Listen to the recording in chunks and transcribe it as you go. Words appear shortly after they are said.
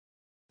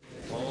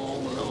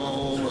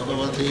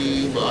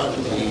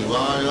Bhagavate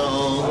Vasudevaya.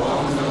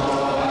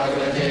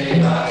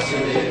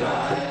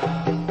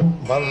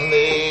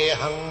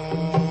 Vandeham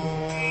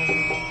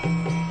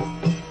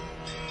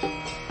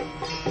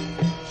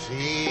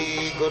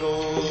Sri Guru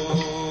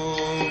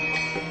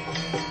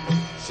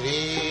Sri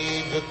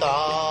Juta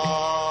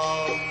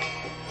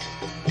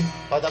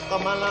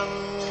Padakamalam.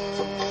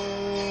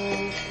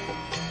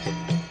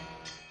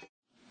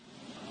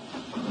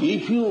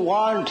 If you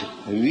want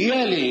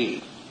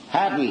really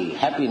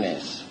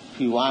happiness, if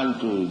you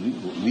want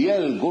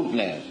real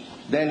goodness,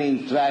 then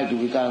you try to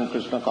become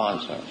Krishna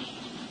conscious.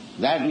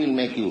 That will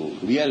make you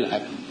real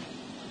happy.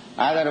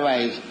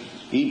 Otherwise,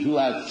 if you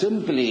are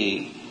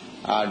simply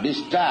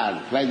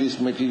disturbed by this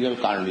material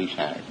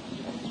condition,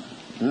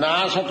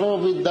 na sato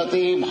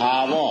vidyate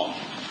bhava,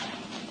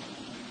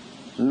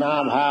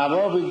 na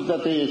bhava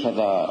vidyate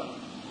sata,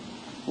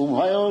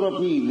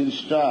 ubhayorapi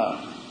drishta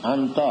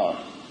anta,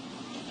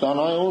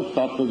 tanayo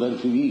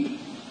tattvadarshi.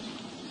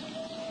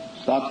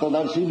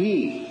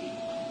 Tattvadarshi,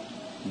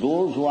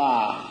 those who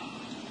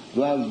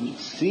have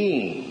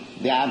seen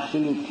the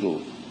absolute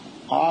truth,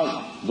 or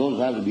those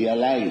who have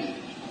realized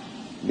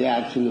the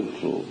absolute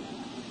truth,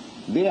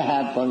 they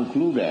have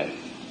concluded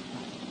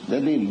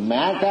that the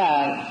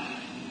matter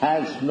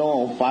has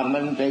no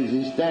permanent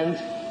existence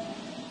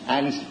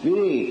and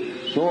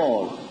spirit,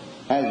 soul,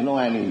 has no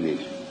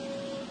annihilation.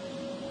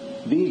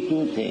 These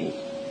two things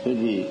should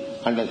be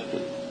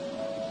understood.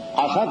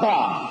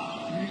 Asata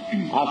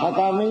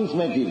means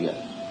material.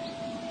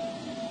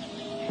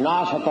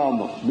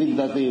 Nasata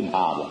vidyate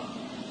bhava.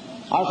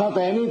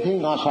 Asata,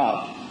 anything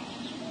asat.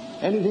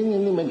 Anything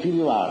in the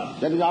material world,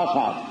 that is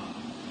asat.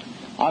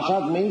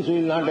 Asat means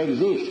will not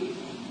exist.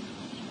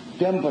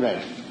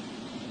 Temporary.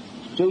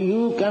 So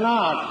you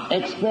cannot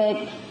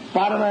expect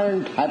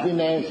permanent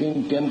happiness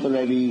in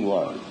temporary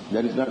world.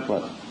 That is not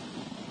possible.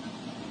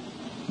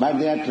 But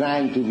they are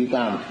trying to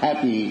become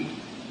happy.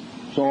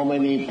 So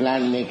many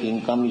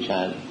plan-making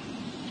commission,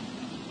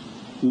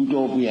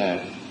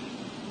 utopia,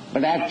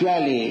 but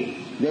actually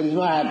there is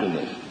no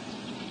happiness.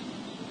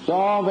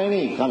 So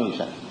many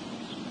commissions.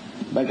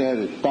 But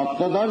as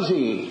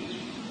Tattvadarshi,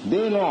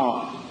 they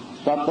know,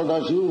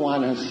 Tattvadarshi,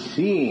 one has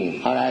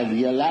seen or has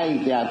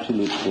realized the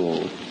absolute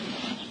truth.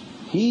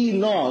 He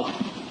knows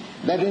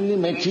that in the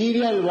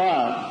material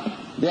world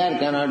there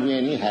cannot be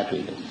any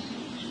happiness.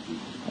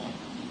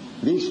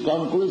 This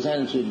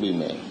conclusion should be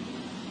made.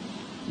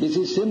 This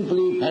is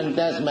simply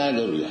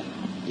phantasmagoria,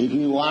 if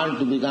you want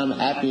to become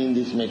happy in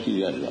this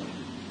material world.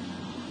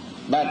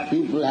 But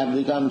people have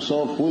become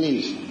so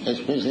foolish,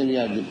 especially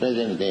at the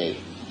present day.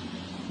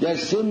 They are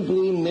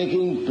simply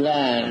making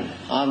plan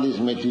on this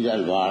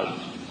material world,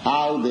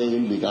 how they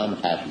will become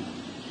happy.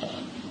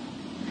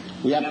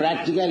 We are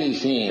practically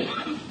seeing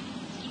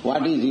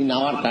what is in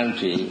our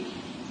country.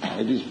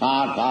 It is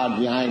far, far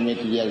behind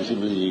material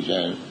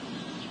civilization.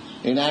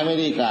 In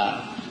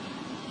America,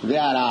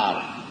 there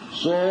are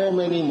so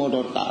many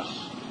motor cars.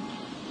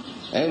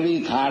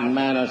 Every third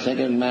man or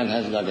second man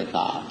has got a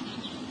car.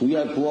 We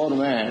are poor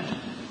men.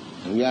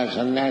 We are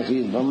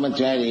sannyasis,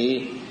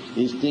 brahmachari.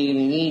 Still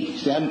in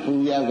each temple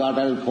we have got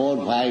 4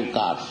 or 5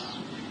 cars.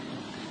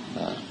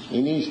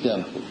 In each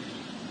temple.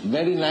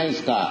 Very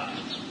nice car.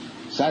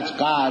 Such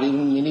car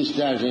even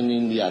ministers in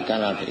India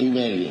cannot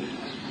imagine.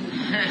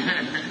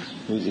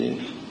 You see?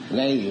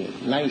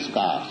 Nice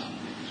cars.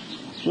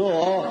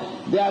 So,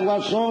 they have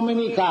got so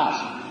many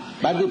cars.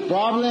 But the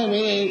problem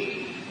is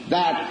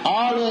that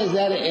always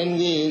they are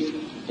engaged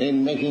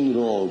in making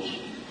roads,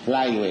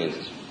 flyways,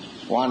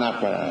 one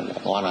after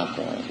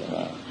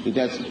another. It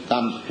has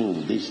come to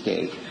this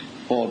stage,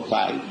 4 or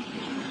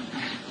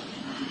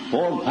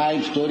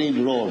 5 storied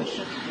roads.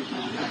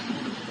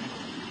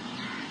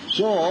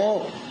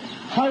 So,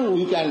 how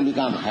we can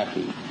become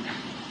happy?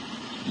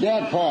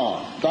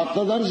 Therefore,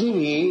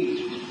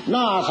 Tattvadarshi,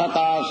 na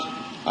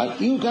asatas,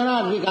 you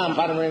cannot become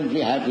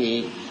permanently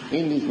happy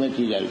in this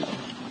material life.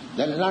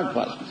 That is not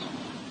possible.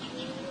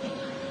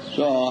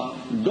 So,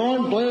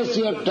 don't waste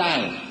your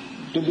time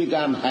to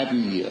become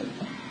happy here.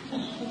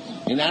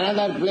 In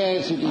another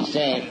place it is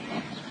said,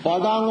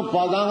 padang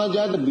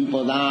jad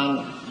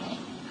vipadang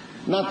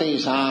na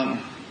tesam.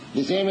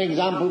 The same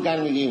example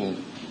can be given.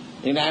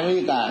 In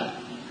America,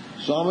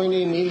 so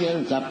many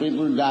millions of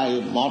people die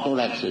in motor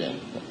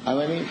accident. How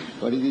many?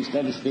 What is the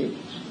statistic?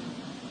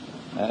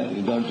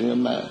 You don't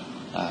remember?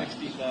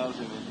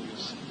 60,000.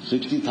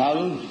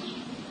 60,000?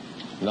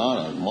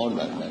 No, more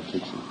than that,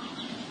 60.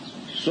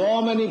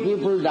 So many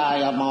people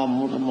die of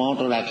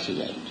motor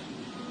accident.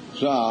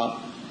 So,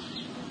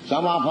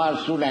 some of our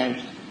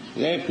students,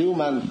 a few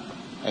months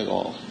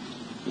ago,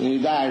 he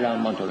died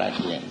of motor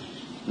accident.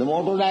 The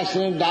motor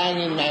accident dying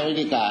in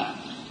America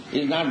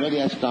is not very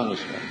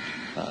astonishing,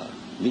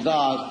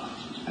 because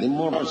the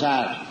motors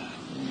are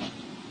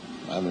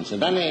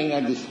running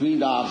at the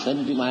speed of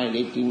 70 miles,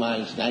 80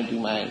 miles, 90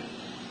 miles,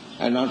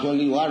 and not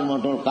only one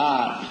motor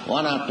car,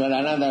 one after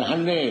another,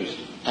 hundreds.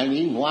 And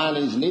if one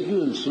is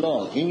little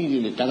slow,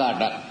 immediately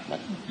taga-tak.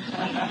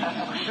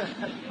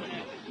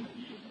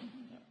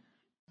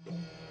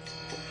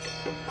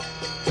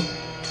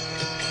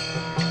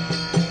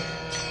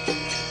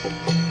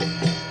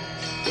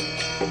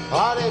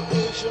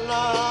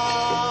 Krishna,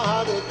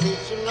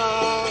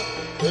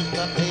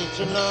 Krishna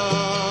Krishna,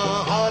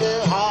 Hare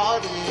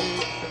Hare,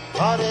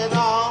 Hare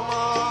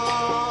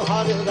Rama,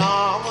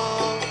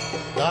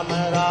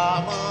 Rama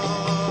Rama.